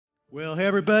Well, hey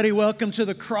everybody, welcome to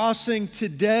the Crossing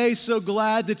today. So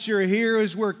glad that you're here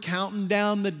as we're counting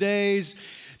down the days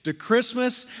to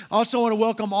Christmas. I also want to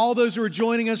welcome all those who are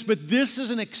joining us, but this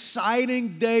is an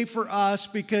exciting day for us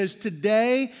because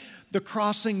today the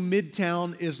Crossing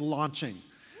Midtown is launching,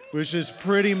 which is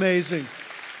pretty amazing.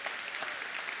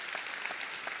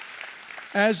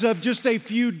 As of just a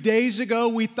few days ago,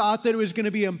 we thought that it was going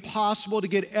to be impossible to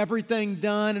get everything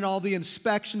done and all the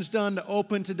inspections done to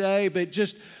open today, but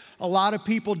just a lot of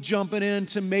people jumping in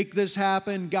to make this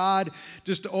happen. God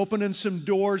just opening some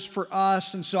doors for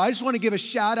us. And so I just want to give a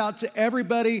shout out to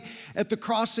everybody at the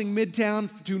Crossing Midtown,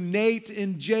 to Nate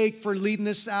and Jake for leading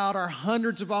this out. Our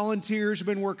hundreds of volunteers have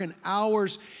been working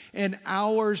hours and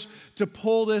hours to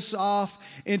pull this off.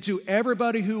 And to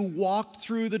everybody who walked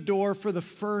through the door for the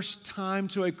first time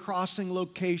to a Crossing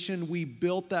location, we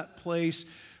built that place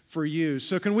for you.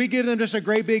 So can we give them just a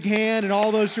great big hand, and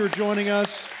all those who are joining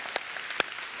us?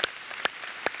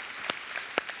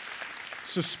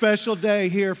 It's a special day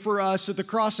here for us at the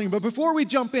Crossing. But before we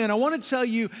jump in, I want to tell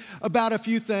you about a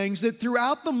few things. That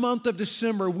throughout the month of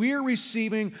December, we are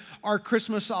receiving our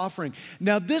Christmas offering.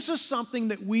 Now, this is something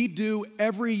that we do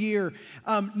every year,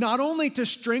 not only to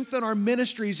strengthen our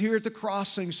ministries here at the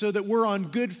Crossing so that we're on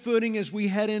good footing as we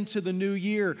head into the new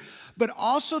year, but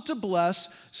also to bless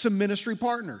some ministry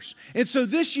partners. And so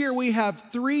this year we have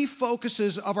three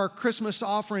focuses of our Christmas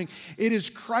offering. It is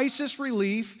crisis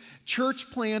relief, church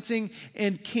planting,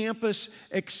 and campus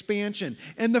expansion.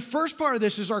 And the first part of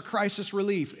this is our crisis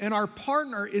relief, and our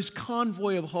partner is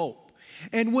Convoy of Hope.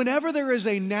 And whenever there is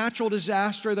a natural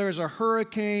disaster, there is a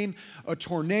hurricane, a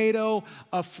tornado,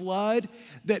 a flood,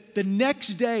 that the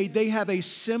next day they have a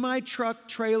semi-truck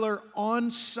trailer on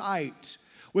site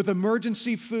with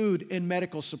emergency food and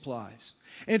medical supplies.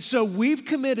 And so we've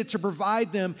committed to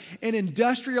provide them an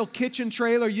industrial kitchen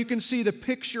trailer. You can see the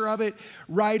picture of it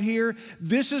right here.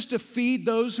 This is to feed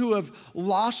those who have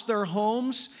lost their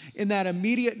homes in that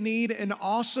immediate need, and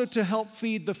also to help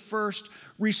feed the first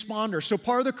responders. So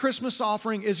part of the Christmas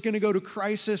offering is going to go to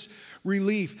crisis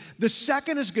relief. The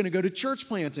second is going to go to church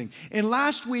planting. And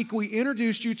last week we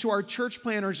introduced you to our church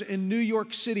planters in New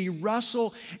York City,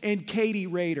 Russell and Katie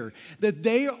Rader, that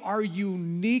they are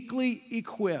uniquely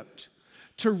equipped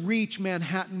to reach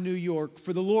Manhattan, New York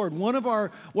for the Lord. One of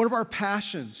our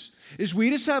passions is we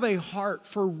just have a heart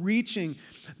for reaching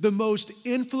the most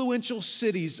influential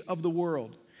cities of the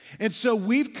world. And so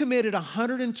we've committed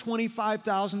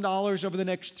 $125,000 over the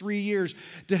next 3 years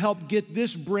to help get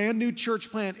this brand new church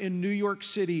plant in New York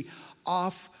City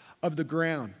off of the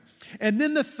ground. And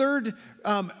then the third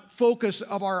focus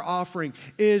of our offering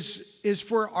is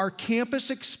for our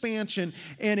campus expansion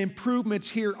and improvements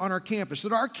here on our campus.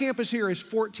 So our campus here is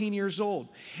 14 years old,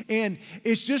 and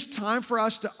it's just time for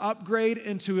us to upgrade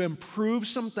and to improve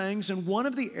some things. And one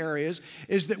of the areas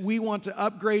is that we want to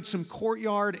upgrade some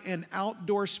courtyard and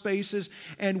outdoor spaces,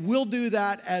 and we'll do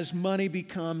that as money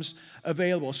becomes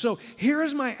available. So here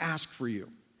is my ask for you,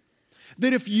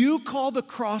 that if you call the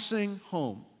Crossing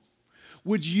home,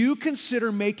 would you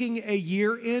consider making a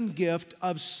year-end gift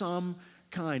of some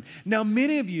kind? Now,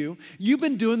 many of you've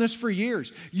been doing this for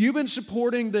years. You've been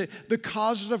supporting the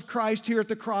causes of Christ here at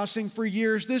the Crossing for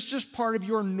years. This is just part of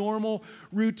your normal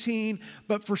routine.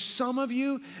 But for some of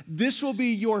you, this will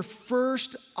be your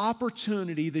first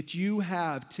opportunity that you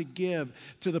have to give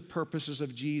to the purposes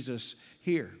of Jesus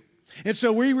here. And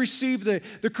so we receive the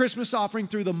Christmas offering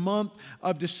through the month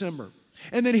of December.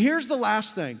 And then here's the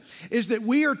last thing, is that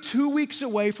we are 2 weeks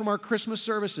away from our Christmas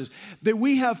services, that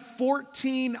we have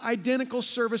 14 identical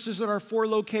services at our 4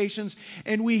 locations,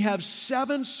 and we have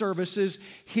 7 services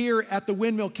here at the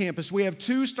Windmill campus. We have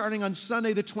 2 starting on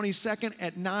Sunday the 22nd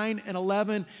at 9 and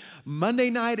 11,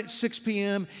 Monday night at 6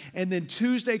 p.m., and then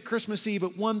Tuesday, Christmas Eve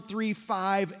at 1, 3,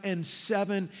 5, and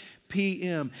 7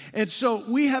 p.m. And so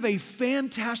we have a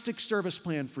fantastic service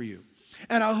plan for you.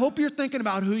 And I hope you're thinking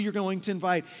about who you're going to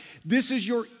invite. This is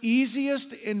your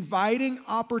easiest inviting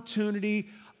opportunity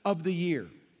of the year.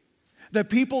 That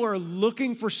people are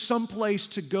looking for some place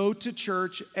to go to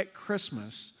church at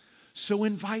Christmas, so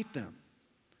invite them.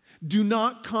 Do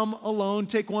not come alone.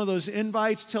 Take one of those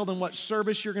invites, tell them what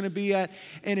service you're going to be at,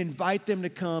 and invite them to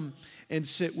come and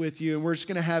sit with you. And we're just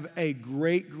going to have a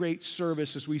great, great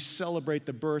service as we celebrate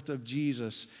the birth of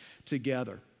Jesus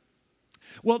together.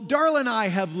 Well, Darla and I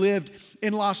have lived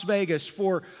in Las Vegas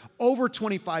for over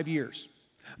 25 years,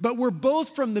 but we're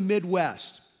both from the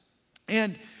Midwest.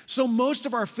 And so most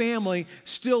of our family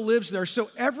still lives there. So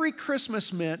every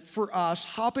Christmas meant for us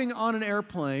hopping on an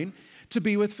airplane to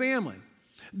be with family.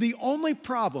 The only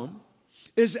problem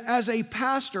is, as a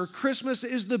pastor, Christmas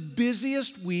is the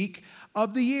busiest week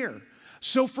of the year.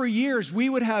 So for years, we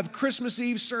would have Christmas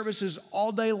Eve services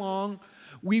all day long.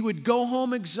 We would go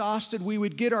home exhausted. We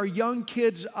would get our young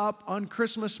kids up on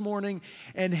Christmas morning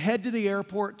and head to the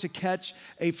airport to catch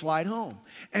a flight home.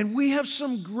 And we have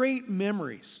some great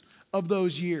memories of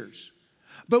those years.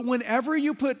 But whenever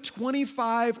you put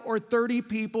 25 or 30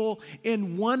 people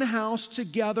in one house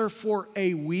together for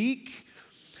a week,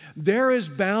 there is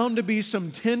bound to be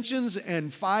some tensions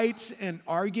and fights and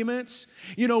arguments.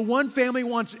 You know, one family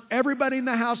wants everybody in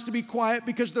the house to be quiet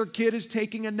because their kid is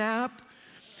taking a nap.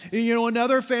 You know,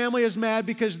 another family is mad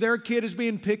because their kid is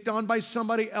being picked on by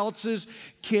somebody else's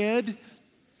kid.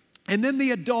 And then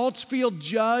the adults feel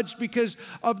judged because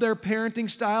of their parenting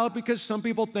style, because some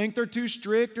people think they're too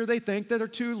strict or they think that they're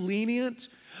too lenient,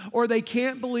 or they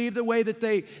can't believe the way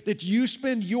that you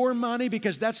spend your money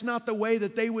because that's not the way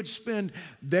that they would spend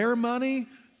their money.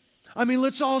 I mean,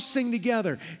 let's all sing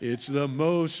together. It's the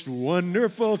most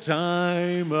wonderful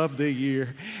time of the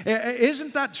year.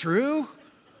 Isn't that true?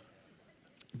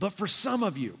 But for some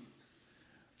of you,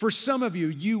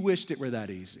 you wished it were that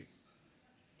easy.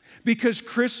 Because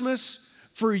Christmas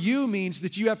for you means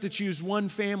that you have to choose one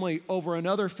family over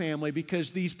another family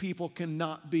because these people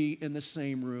cannot be in the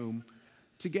same room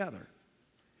together.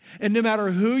 And no matter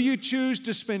who you choose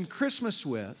to spend Christmas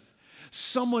with,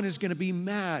 someone is going to be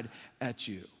mad at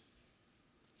you.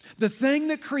 The thing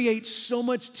that creates so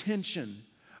much tension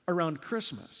around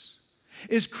Christmas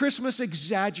is Christmas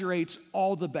exaggerates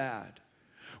all the bad.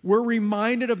 We're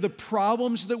reminded of the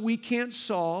problems that we can't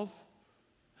solve,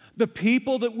 the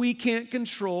people that we can't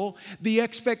control, the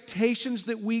expectations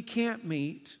that we can't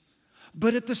meet.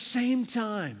 But at the same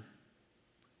time,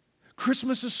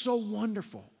 Christmas is so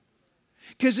wonderful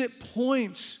because it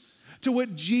points to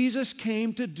what Jesus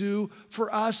came to do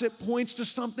for us. It points to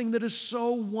something that is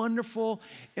so wonderful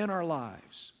in our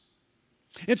lives.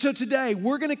 And so today,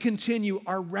 we're going to continue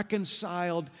our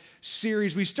Reconciled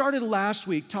series. We started last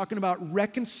week talking about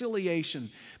reconciliation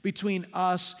between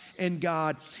us and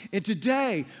God. And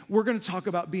today, we're going to talk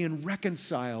about being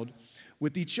reconciled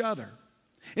with each other.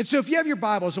 And so if you have your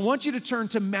Bibles, I want you to turn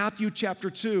to Matthew chapter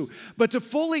 2. But to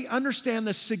fully understand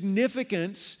the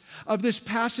significance of this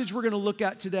passage we're going to look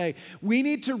at today, we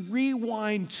need to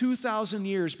rewind 2,000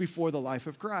 years before the life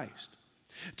of Christ.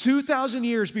 2,000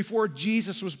 years before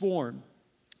Jesus was born,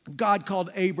 God called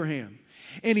Abraham.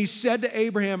 And he said to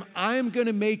Abraham, I am going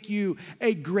to make you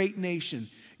a great nation.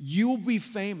 You will be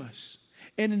famous.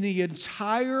 And the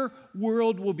entire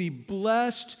world will be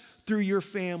blessed through your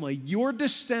family. Your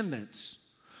descendants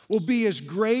will be as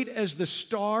great as the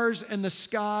stars in the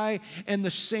sky and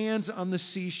the sands on the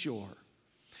seashore.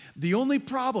 The only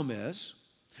problem is,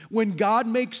 when God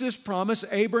makes this promise,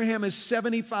 Abraham is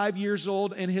 75 years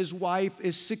old and his wife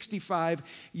is 65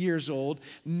 years old,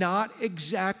 not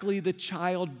exactly the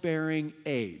childbearing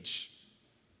age.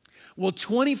 Well,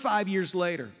 25 years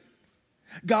later,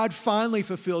 God finally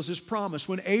fulfills his promise.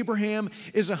 When Abraham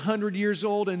is 100 years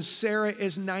old and Sarah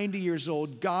is 90 years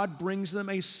old, God brings them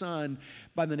a son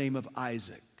by the name of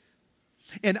Isaac.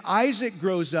 And Isaac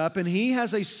grows up and he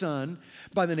has a son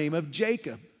by the name of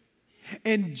Jacob.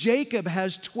 And Jacob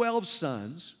has 12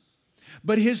 sons,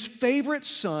 but his favorite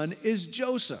son is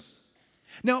Joseph.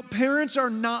 Now, parents are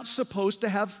not supposed to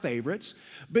have favorites,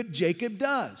 but Jacob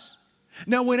does.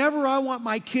 Now, whenever I want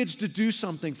my kids to do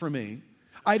something for me,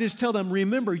 I just tell them,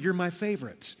 remember, you're my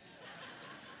favorite.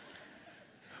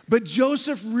 But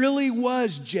Joseph really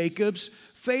was Jacob's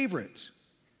favorite.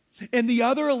 And the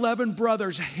other 11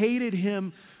 brothers hated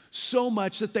him so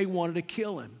much that they wanted to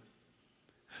kill him.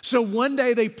 So one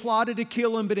day they plotted to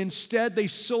kill him, but instead they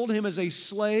sold him as a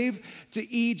slave to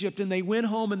Egypt, and they went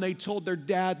home and they told their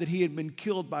dad that he had been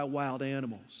killed by wild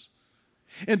animals.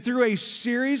 And through a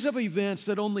series of events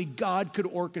that only God could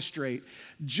orchestrate,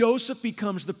 Joseph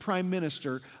becomes the prime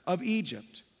minister of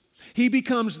Egypt. He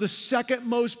becomes the second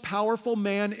most powerful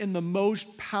man in the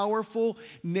most powerful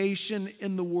nation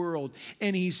in the world.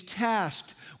 And he's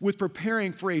tasked with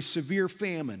preparing for a severe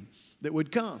famine that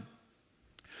would come.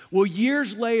 Well,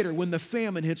 years later, when the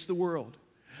famine hits the world,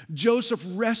 Joseph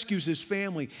rescues his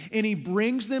family and he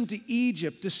brings them to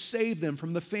Egypt to save them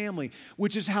from the famine,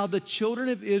 which is how the children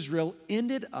of Israel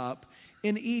ended up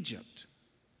in Egypt.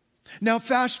 Now,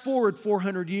 fast forward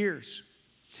 400 years,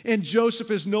 and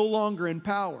Joseph is no longer in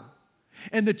power.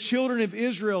 And the children of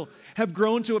Israel have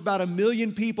grown to about 1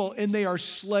 million people, and they are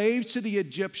slaves to the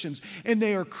Egyptians, and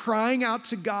they are crying out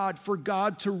to God for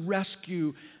God to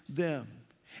rescue them.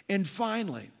 And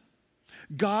finally,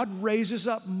 God raises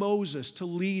up Moses to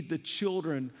lead the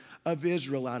children of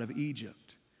Israel out of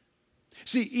Egypt.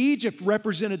 See, Egypt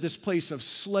represented this place of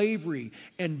slavery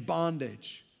and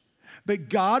bondage. But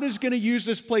God is going to use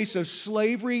this place of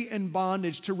slavery and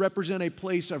bondage to represent a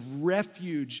place of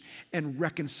refuge and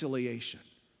reconciliation.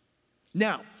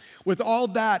 Now, with all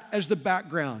that as the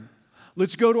background,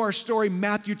 let's go to our story,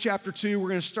 Matthew chapter 2. We're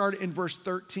going to start in verse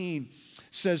 13. It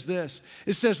says this.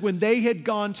 It says, when they had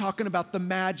gone, talking about the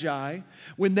Magi,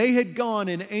 when they had gone,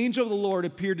 an angel of the Lord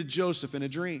appeared to Joseph in a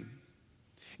dream.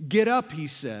 Get up, he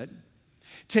said.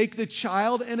 Take the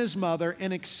child and his mother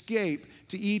and escape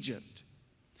to Egypt.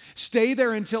 Stay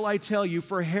there until I tell you,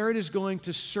 for Herod is going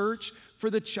to search for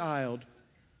the child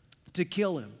to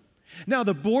kill him. Now,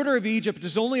 the border of Egypt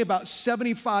is only about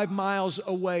 75 miles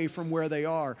away from where they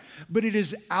are, but it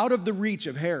is out of the reach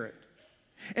of Herod.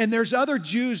 And there's other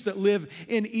Jews that live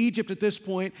in Egypt at this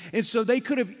point, and so they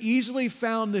could have easily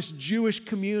found this Jewish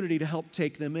community to help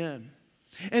take them in.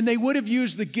 And they would have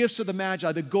used the gifts of the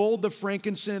Magi, the gold, the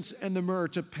frankincense, and the myrrh,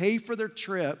 to pay for their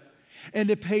trip and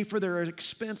to pay for their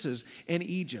expenses in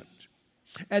Egypt.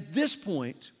 At this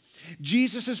point,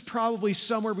 Jesus is probably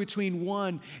somewhere between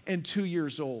 1 and 2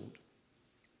 years old.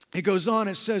 It goes on,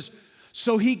 it says,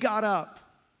 so he got up,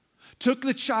 took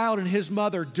the child and his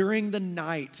mother during the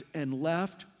night, and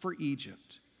left for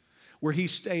Egypt, where he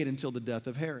stayed until the death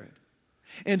of Herod.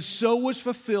 And so was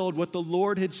fulfilled what the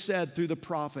Lord had said through the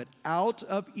prophet, out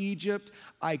of Egypt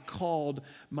I called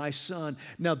my son.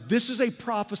 Now, this is a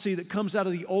prophecy that comes out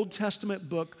of the Old Testament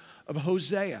book of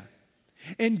Hosea.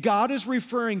 And God is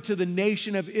referring to the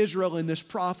nation of Israel in this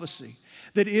prophecy,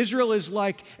 that Israel is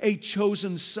like a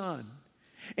chosen son.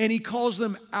 And he calls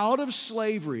them out of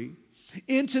slavery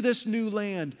into this new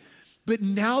land. But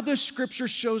now this scripture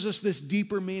shows us this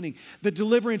deeper meaning. The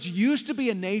deliverance used to be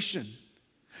a nation.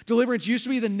 Deliverance used to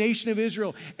be the nation of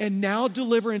Israel, and now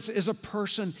deliverance is a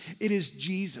person. It is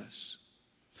Jesus.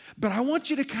 But I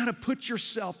want you to kind of put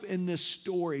yourself in this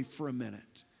story for a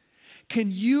minute.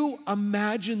 Can you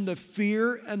imagine the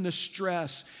fear and the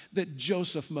stress that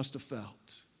Joseph must have felt?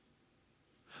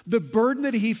 The burden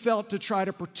that he felt to try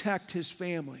to protect his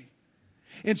family.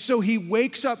 And so he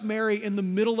wakes up Mary in the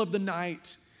middle of the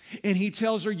night, and he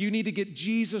tells her, you need to get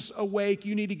Jesus awake.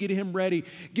 You need to get him ready.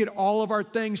 Get all of our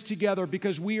things together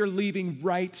because we are leaving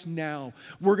right now.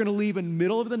 We're going to leave in the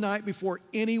middle of the night before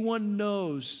anyone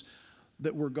knows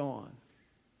that we're gone.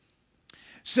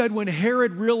 Said when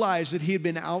Herod realized that he had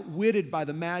been outwitted by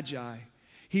the Magi,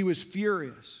 he was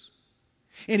furious.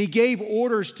 And he gave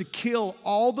orders to kill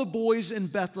all the boys in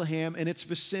Bethlehem and its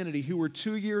vicinity who were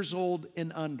 2 years old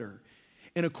and under,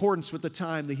 in accordance with the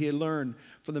time that he had learned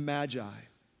from the Magi.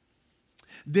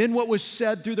 Then what was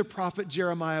said through the prophet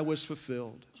Jeremiah was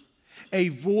fulfilled. A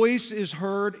voice is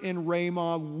heard in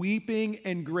Ramah, weeping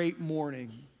and great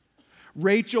mourning.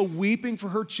 Rachel weeping for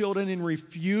her children and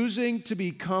refusing to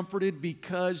be comforted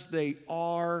because they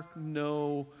are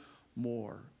no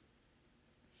more.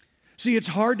 See, it's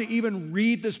hard to even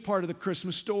read this part of the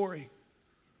Christmas story.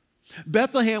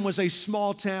 Bethlehem was a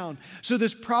small town, so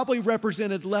this probably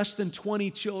represented less than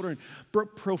 20 children,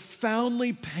 but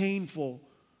profoundly painful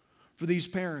for these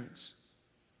parents.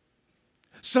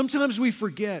 Sometimes we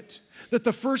forget that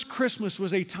the first Christmas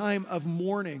was a time of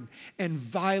mourning and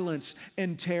violence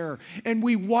and terror. And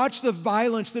we watch the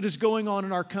violence that is going on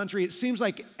in our country. It seems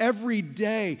like every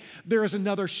day there is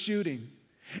another shooting.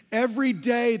 Every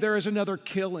day there is another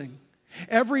killing.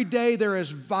 Every day there is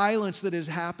violence that is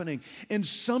happening. And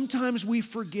sometimes we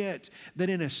forget that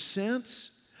in a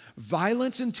sense,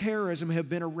 violence and terrorism have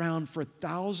been around for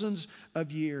thousands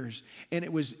of years, and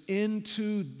it was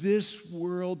into this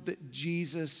world that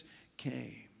Jesus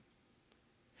came.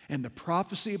 And the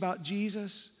prophecy about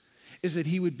Jesus is that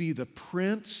he would be the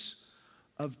Prince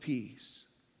of Peace,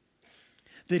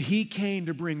 that he came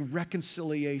to bring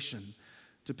reconciliation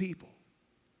to people.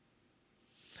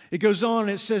 It goes on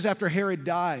and it says, after Herod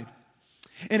died,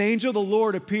 an angel of the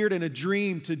Lord appeared in a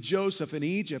dream to Joseph in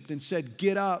Egypt and said,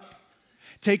 get up.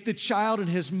 Take the child and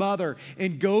his mother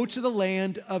and go to the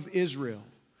land of Israel.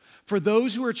 For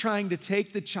those who are trying to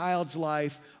take the child's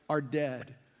life are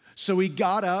dead. So he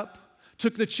got up,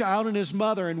 took the child and his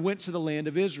mother, and went to the land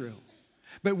of Israel.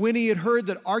 But when he had heard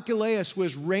that Archelaus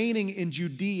was reigning in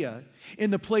Judea in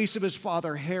the place of his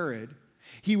father Herod,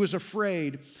 he was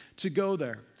afraid to go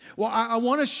there. Well, I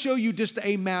want to show you just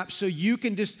a map so you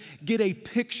can just get a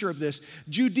picture of this.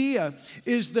 Judea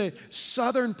is the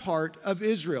southern part of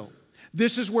Israel.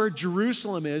 This is where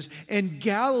Jerusalem is, and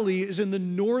Galilee is in the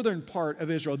northern part of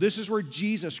Israel. This is where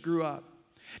Jesus grew up.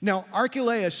 Now,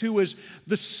 Archelaus, who was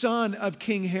the son of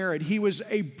King Herod, he was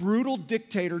a brutal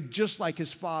dictator just like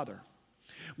his father.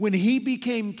 When he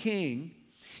became king,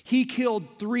 he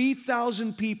killed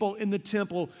 3,000 people in the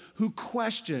temple who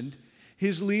questioned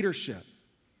his leadership.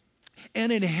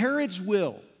 And in Herod's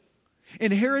will,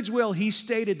 In Herod's will, he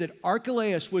stated that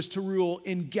Archelaus was to rule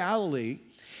in Galilee,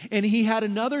 and he had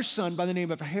another son by the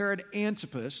name of Herod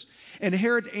Antipas, and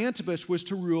Herod Antipas was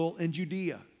to rule in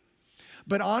Judea.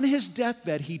 But on his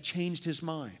deathbed, he changed his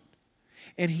mind,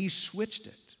 and he switched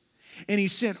it. And he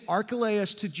sent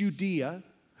Archelaus to Judea,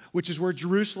 which is where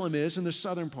Jerusalem is in the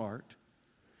southern part,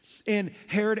 and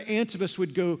Herod Antipas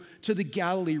would go to the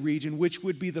Galilee region, which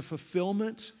would be the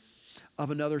fulfillment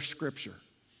of another scripture.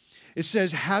 It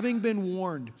says, having been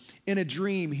warned in a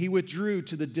dream, he withdrew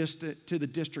to the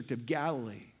district of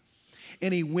Galilee.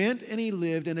 And he went and he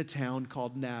lived in a town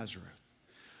called Nazareth.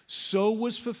 So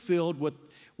was fulfilled what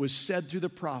was said through the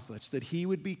prophets, that he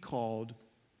would be called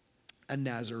a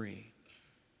Nazarene.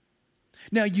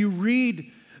 Now you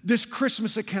read this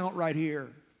Christmas account right here,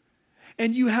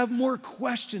 and you have more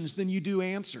questions than you do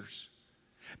answers.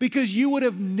 Because you would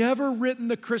have never written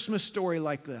the Christmas story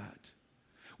like that.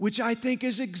 Which I think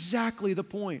is exactly the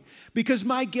point. Because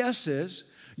my guess is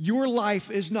your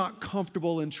life is not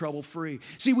comfortable and trouble-free.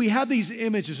 See, we have these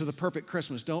images of the perfect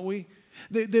Christmas, don't we?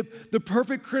 The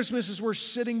perfect Christmas is we're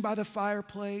sitting by the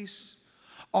fireplace.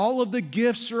 All of the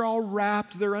gifts are all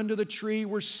wrapped. They're under the tree.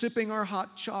 We're sipping our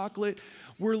hot chocolate.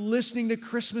 We're listening to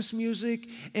Christmas music,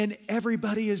 and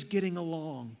everybody is getting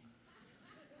along.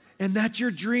 And that's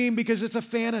your dream because it's a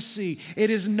fantasy.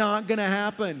 It is not going to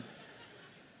happen.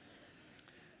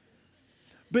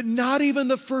 But not even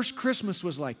the first Christmas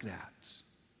was like that.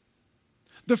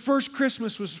 The first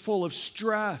Christmas was full of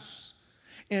stress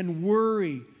and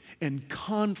worry and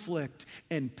conflict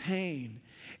and pain.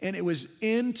 And it was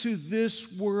into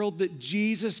this world that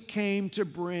Jesus came to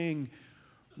bring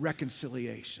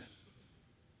reconciliation.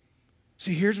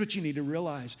 See, here's what you need to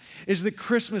realize, is that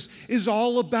Christmas is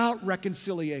all about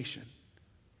reconciliation.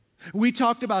 We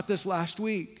talked about this last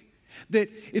week. That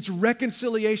it's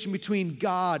reconciliation between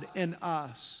God and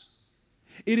us.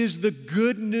 It is the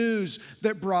good news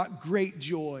that brought great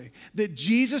joy. That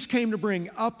Jesus came to bring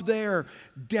up there,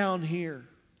 down here.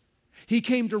 He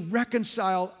came to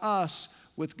reconcile us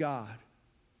with God.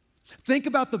 Think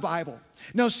about the Bible.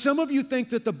 Now, some of you think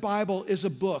that the Bible is a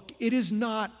book. It is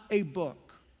not a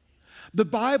book. The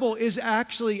Bible is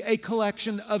actually a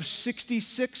collection of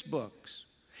 66 books.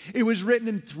 It was written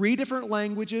in 3 different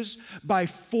languages by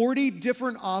 40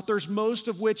 different authors, most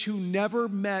of which who never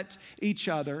met each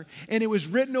other. And it was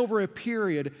written over a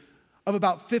period of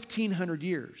about 1,500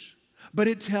 years. But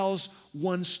it tells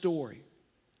one story.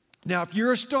 Now, if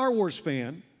you're a Star Wars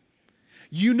fan,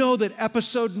 you know that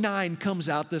Episode 9 comes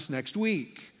out this next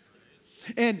week.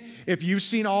 And if you've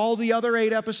seen all the other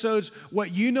 8 episodes,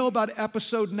 what you know about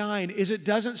Episode 9 is it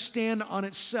doesn't stand on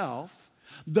itself.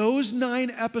 Those 9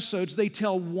 episodes, they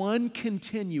tell one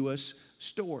continuous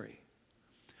story.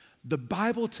 The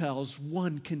Bible tells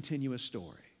one continuous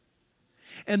story.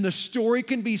 And the story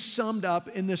can be summed up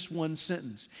in this one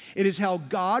sentence. It is how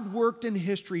God worked in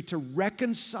history to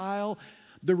reconcile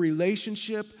the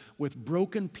relationship with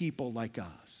broken people like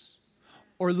us.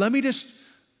 Or let me just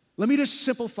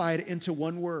simplify it into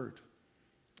one word.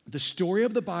 The story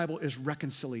of the Bible is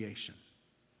reconciliation.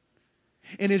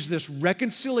 And is this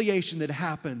reconciliation that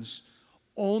happens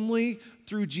only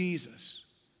through Jesus.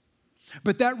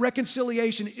 But that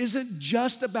reconciliation isn't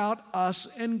just about us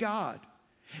and God.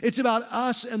 It's about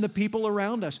us and the people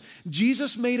around us.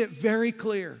 Jesus made it very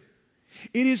clear.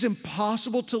 It is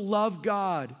impossible to love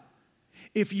God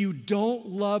if you don't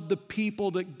love the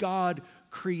people that God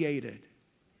created.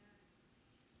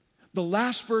 The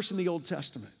last verse in the Old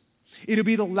Testament. It'll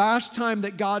be the last time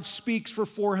that God speaks for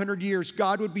 400 years.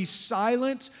 God would be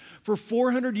silent for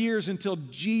 400 years until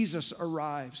Jesus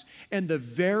arrives. And the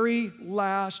very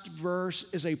last verse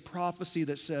is a prophecy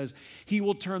that says he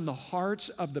will turn the hearts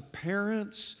of the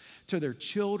parents to their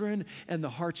children and the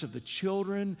hearts of the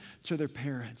children to their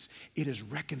parents. It is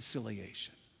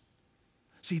reconciliation.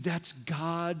 See, that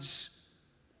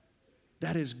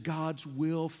is God's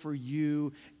will for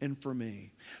you and for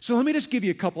me. So let me just give you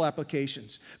a couple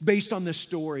applications based on this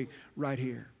story right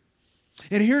here.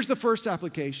 And here's the first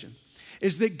application,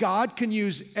 is that God can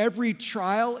use every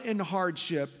trial and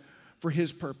hardship for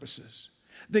his purposes.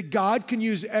 That God can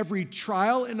use every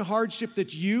trial and hardship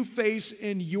that you face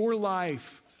in your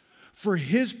life for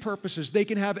his purposes. They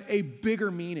can have a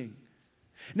bigger meaning.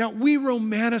 Now, we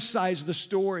romanticize the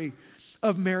story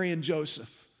of Mary and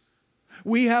Joseph.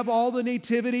 We have all the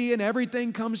nativity and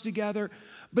everything comes together.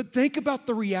 But think about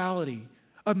the reality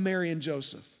of Mary and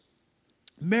Joseph.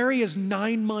 Mary is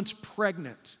 9 months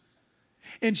pregnant,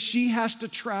 and she has to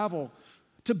travel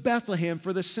to Bethlehem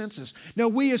for the census. Now,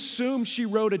 we assume she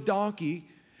rode a donkey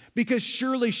because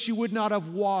surely she would not have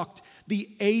walked the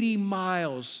 80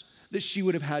 miles that she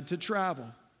would have had to travel.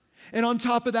 And on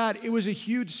top of that, it was a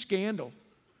huge scandal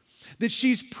that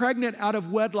she's pregnant out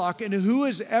of wedlock, and who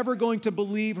is ever going to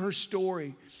believe her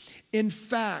story? In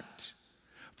fact,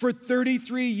 for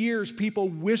 33 years, people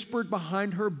whispered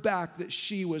behind her back that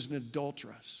she was an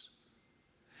adulteress.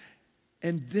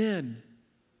 And then,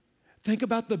 think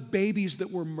about the babies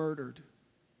that were murdered.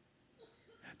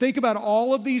 Think about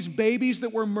all of these babies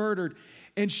that were murdered.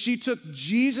 And she took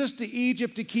Jesus to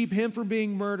Egypt to keep him from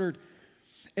being murdered.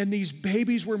 And these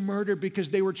babies were murdered because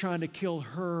they were trying to kill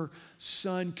her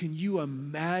son. Can you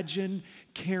imagine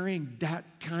carrying that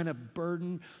kind of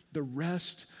burden the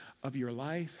rest of your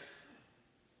life?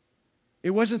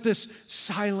 It wasn't this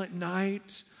silent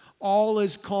night. All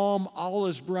is calm, all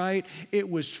is bright. It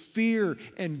was fear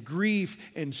and grief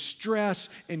and stress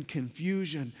and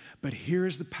confusion. But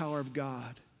here's the power of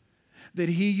God, that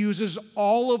he uses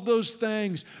all of those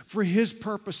things for his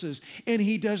purposes, and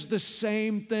he does the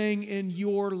same thing in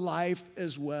your life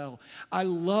as well. I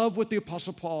love what the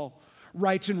Apostle Paul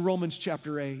writes in Romans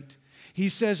chapter 8. He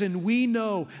says, and we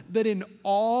know that in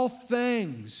all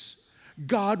things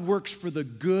God works for the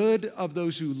good of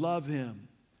those who love him,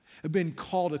 have been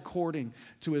called according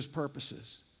to his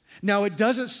purposes. Now, it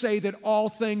doesn't say that all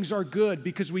things are good,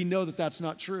 because we know that that's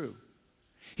not true.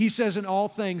 He says in all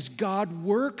things, God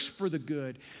works for the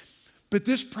good. But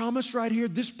this promise right here,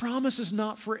 this promise is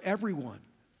not for everyone.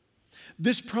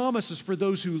 This promise is for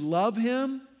those who love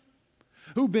him,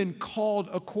 who've been called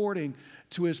according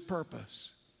to his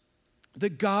purpose.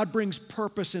 That God brings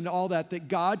purpose in all that, that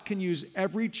God can use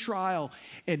every trial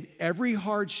and every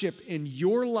hardship in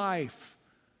your life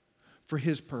for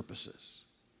his purposes.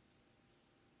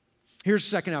 Here's the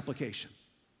second application.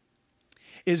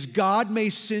 Is God may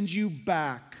send you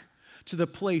back to the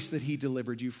place that he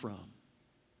delivered you from.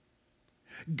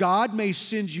 God may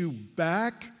send you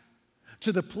back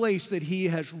to the place that he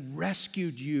has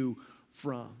rescued you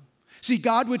from. See,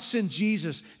 God would send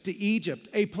Jesus to Egypt,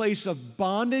 a place of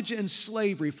bondage and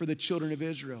slavery for the children of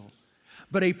Israel,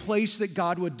 but a place that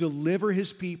God would deliver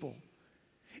his people.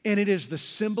 And it is the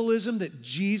symbolism that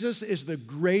Jesus is the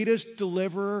greatest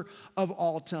deliverer of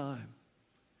all time.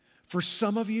 For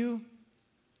some of you,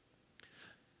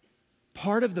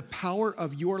 part of the power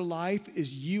of your life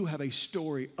is you have a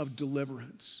story of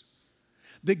deliverance.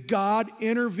 That God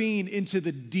intervened into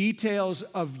the details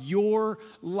of your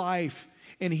life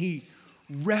and he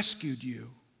rescued you.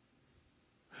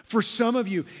 For some of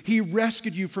you, he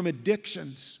rescued you from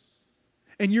addictions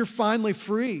and you're finally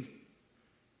free.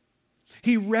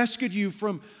 He rescued you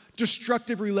from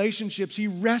destructive relationships. He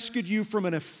rescued you from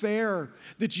an affair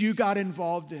that you got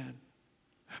involved in,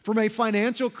 from a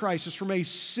financial crisis, from a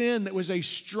sin that was a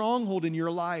stronghold in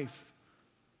your life.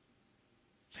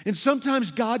 And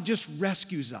sometimes God just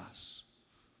rescues us.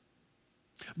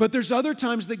 But there's other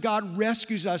times that God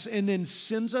rescues us and then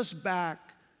sends us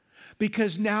back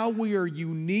because now we are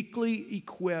uniquely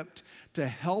equipped to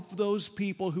help those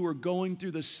people who are going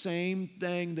through the same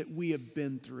thing that we have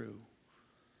been through.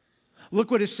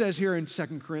 Look what it says here in 2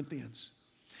 Corinthians.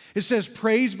 It says,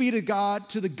 praise be to God,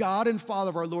 to the God and Father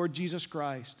of our Lord Jesus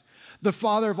Christ, the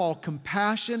Father of all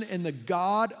compassion and the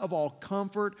God of all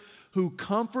comfort, who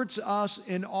comforts us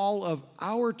in all of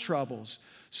our troubles,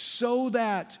 so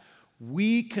that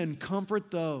we can comfort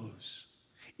those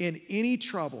in any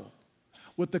trouble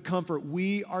with the comfort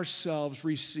we ourselves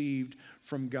received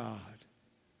from God.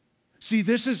 See,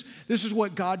 this is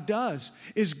what God does,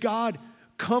 is God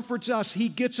comforts us. He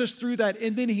gets us through that,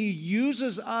 and then he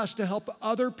uses us to help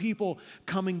other people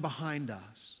coming behind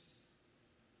us.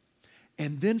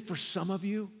 And then for some of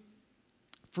you,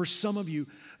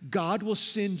 God will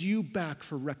send you back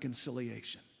for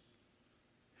reconciliation.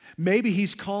 Maybe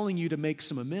he's calling you to make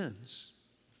some amends.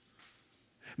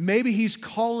 Maybe he's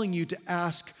calling you to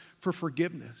ask for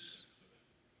forgiveness.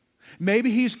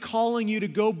 Maybe he's calling you to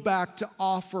go back to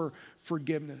offer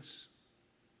forgiveness,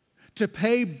 to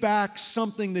pay back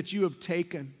something that you have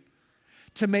taken,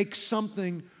 to make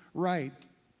something right.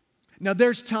 Now,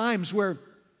 there's times where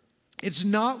it's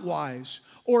not wise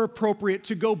or appropriate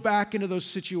to go back into those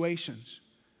situations.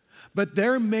 But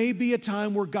there may be a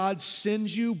time where God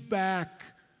sends you back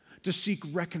to seek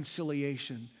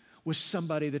reconciliation with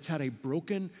somebody that's had a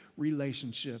broken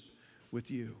relationship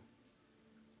with you.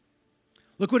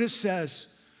 Look what it says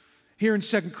here in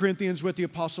 2 Corinthians, what the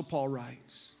Apostle Paul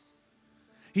writes.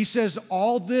 He says,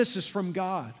 all this is from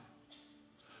God,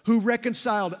 who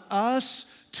reconciled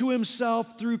us to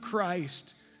himself through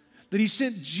Christ, that he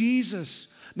sent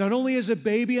Jesus not only as a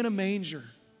baby in a manger,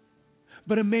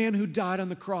 but a man who died on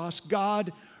the cross.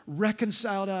 God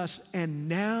reconciled us, and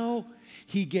now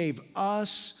he gave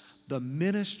us the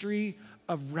ministry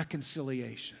of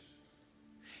reconciliation.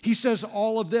 He says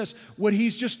all of this. What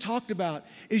he's just talked about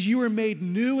is you are made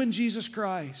new in Jesus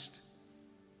Christ.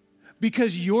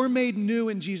 Because you're made new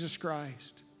in Jesus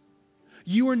Christ,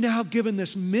 you are now given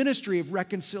this ministry of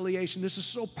reconciliation. This is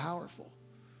so powerful.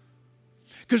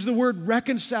 Because the word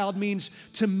reconciled means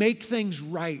to make things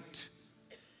right.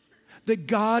 That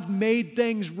God made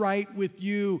things right with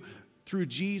you through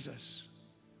Jesus.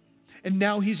 And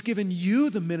now he's given you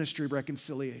the ministry of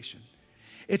reconciliation.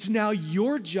 It's now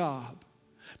your job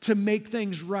to make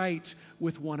things right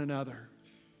with one another.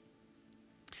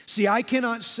 See, I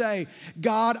cannot say,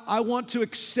 God, I want to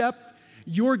accept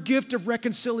your gift of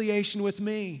reconciliation with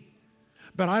me,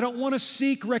 but I don't want to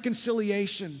seek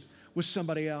reconciliation with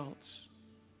somebody else.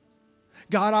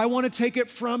 God, I want to take it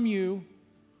from you,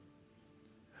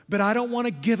 but I don't want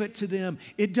to give it to them.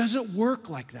 It doesn't work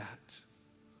like that.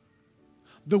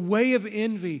 The way of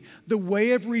envy, the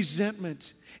way of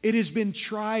resentment, it has been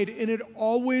tried and it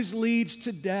always leads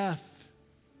to death.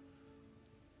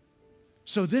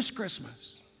 So this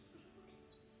Christmas,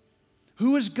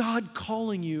 who is God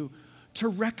calling you to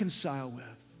reconcile with?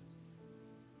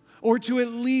 Or to at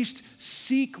least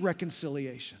seek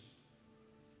reconciliation?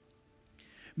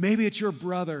 Maybe it's your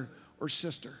brother or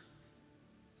sister.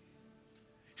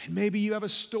 And maybe you have a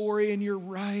story and you're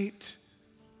right.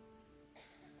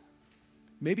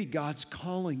 Maybe God's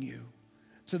calling you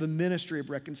to the ministry of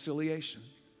reconciliation.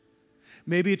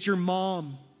 Maybe it's your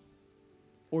mom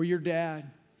or your dad.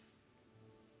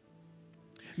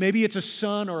 Maybe it's a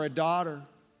son or a daughter.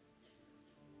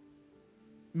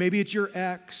 Maybe it's your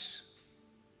ex.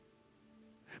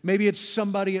 Maybe it's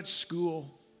somebody at school.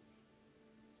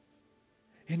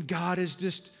 And God is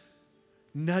just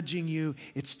nudging you.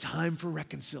 It's time for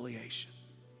reconciliation.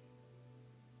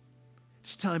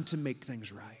 It's time to make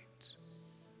things right.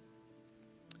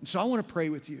 And so I want to pray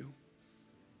with you.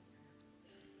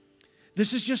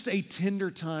 This is just a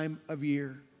tender time of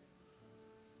year.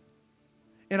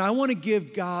 And I want to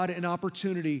give God an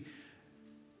opportunity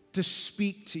to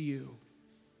speak to you.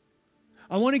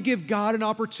 I want to give God an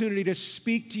opportunity to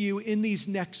speak to you in these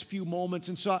next few moments.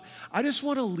 And so I just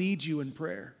want to lead you in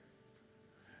prayer.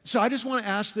 So I just want to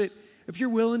ask that if you're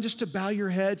willing just to bow your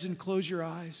heads and close your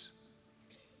eyes.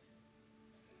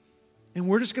 And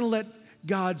we're just going to let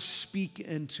God speak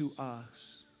into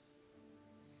us.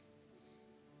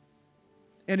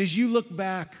 And as you look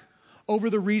back over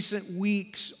the recent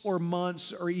weeks or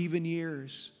months or even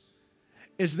years,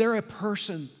 is there a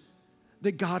person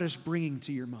that God is bringing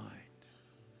to your mind?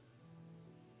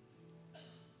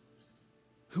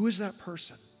 Who is that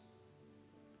person?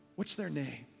 What's their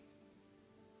name?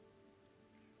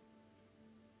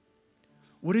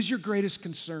 What is your greatest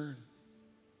concern?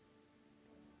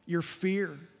 Your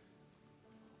fear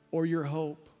or your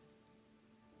hope?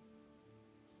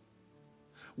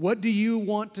 What do you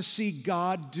want to see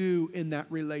God do in that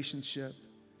relationship?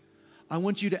 I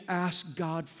want you to ask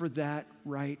God for that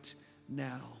right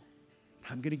now.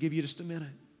 I'm going to give you just a minute.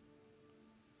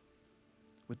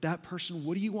 With that person,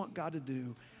 what do you want God to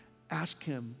do? Ask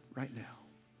Him right now.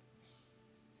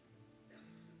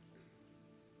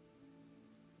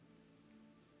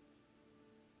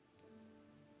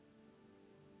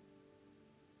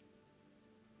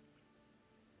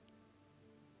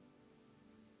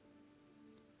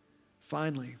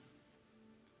 Finally,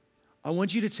 I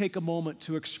want you to take a moment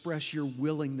to express your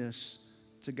willingness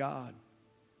to God.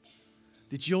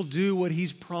 That you'll do what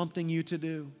He's prompting you to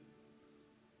do.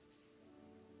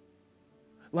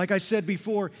 Like I said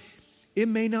before, it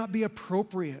may not be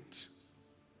appropriate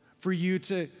for you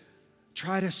to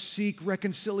try to seek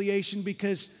reconciliation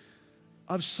because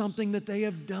of something that they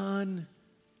have done.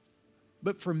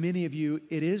 But for many of you,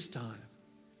 it is time.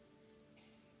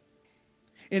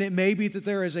 And it may be that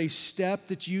there is a step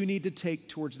that you need to take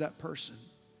towards that person.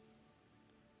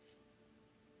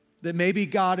 That maybe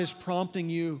God is prompting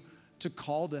you to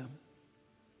call them,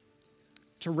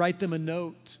 to write them a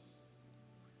note,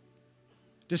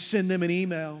 to send them an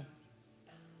email,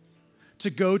 to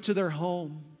go to their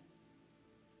home.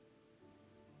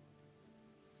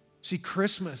 See,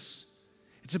 Christmas,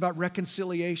 it's about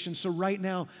reconciliation. So right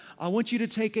now, I want you to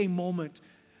take a moment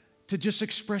to just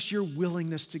express your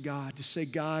willingness to God, to say,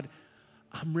 God,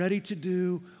 I'm ready to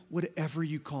do whatever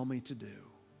you call me to do.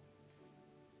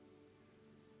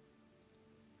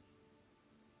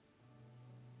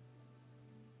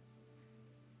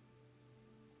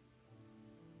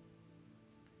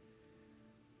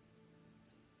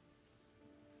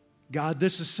 God,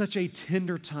 this is such a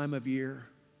tender time of year.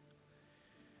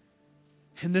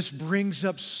 And this brings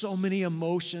up so many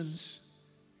emotions.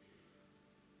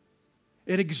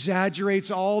 It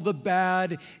exaggerates all the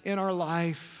bad in our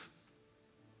life.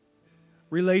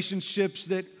 relationships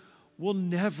that will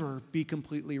never be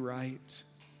completely right.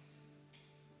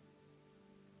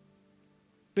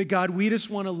 But God, we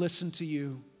just want to listen to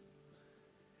you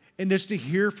and just to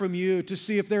hear from you, to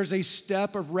see if there's a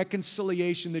step of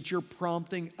reconciliation that you're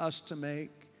prompting us to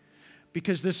make.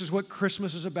 Because this is what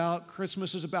Christmas is about.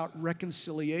 Christmas is about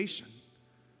reconciliation.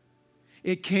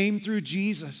 It came through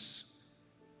Jesus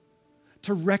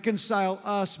to reconcile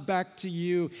us back to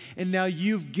you. And now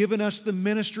you've given us the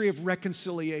ministry of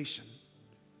reconciliation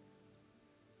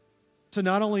to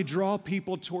not only draw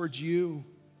people towards you,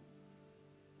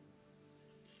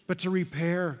 but to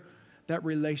repair that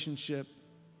relationship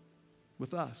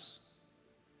with us.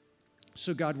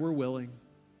 So God, we're willing.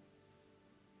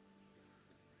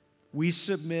 We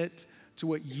submit to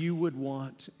what you would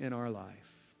want in our life.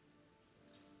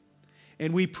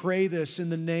 And we pray this in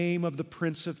the name of the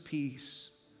Prince of Peace,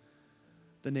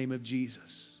 the name of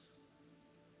Jesus.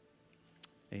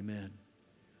 Amen.